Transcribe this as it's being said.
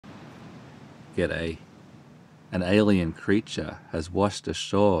G'day. An alien creature has washed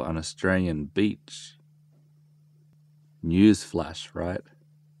ashore on Australian beach. Newsflash, right?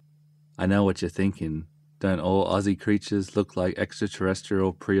 I know what you're thinking. Don't all Aussie creatures look like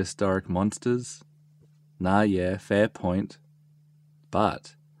extraterrestrial prehistoric monsters? Nah, yeah, fair point.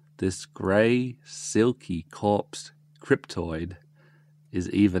 But this grey, silky corpse cryptoid is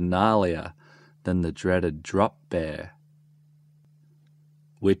even gnarlier than the dreaded drop bear.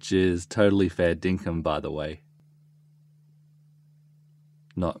 Which is totally fair dinkum, by the way.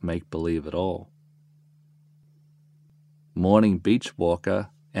 Not make-believe at all. Morning beach walker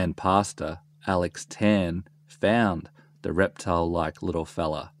and pastor Alex Tan found the reptile-like little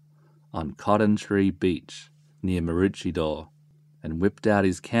fella on Cotton Tree Beach near Maroochydore and whipped out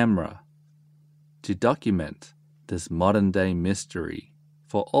his camera to document this modern-day mystery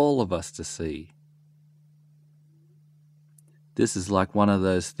for all of us to see. This is like one of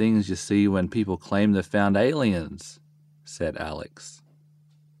those things you see when people claim they found aliens, said Alex.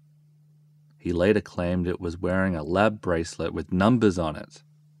 He later claimed it was wearing a lab bracelet with numbers on it.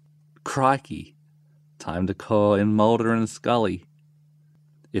 Crikey, time to call in Mulder and Scully.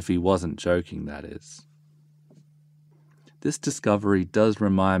 If he wasn't joking, that is. This discovery does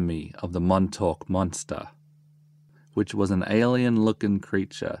remind me of the Montauk Monster, which was an alien-looking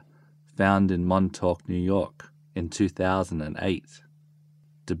creature found in Montauk, New York in 2008.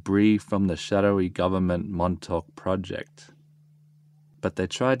 Debris from the shadowy government Montauk Project. But they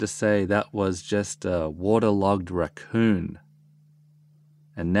tried to say that was just a waterlogged raccoon.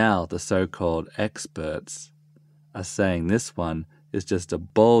 And now the so-called experts are saying this one is just a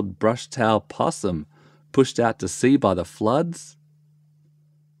bald brush-tailed possum pushed out to sea by the floods.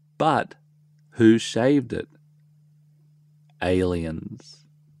 But who shaved it? Aliens.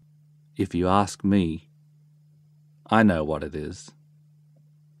 If you ask me, I know what it is.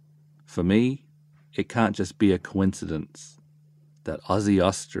 For me, it can't just be a coincidence that Aussie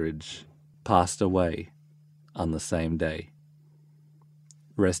ostrich passed away on the same day.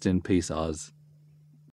 Rest in peace, Oz.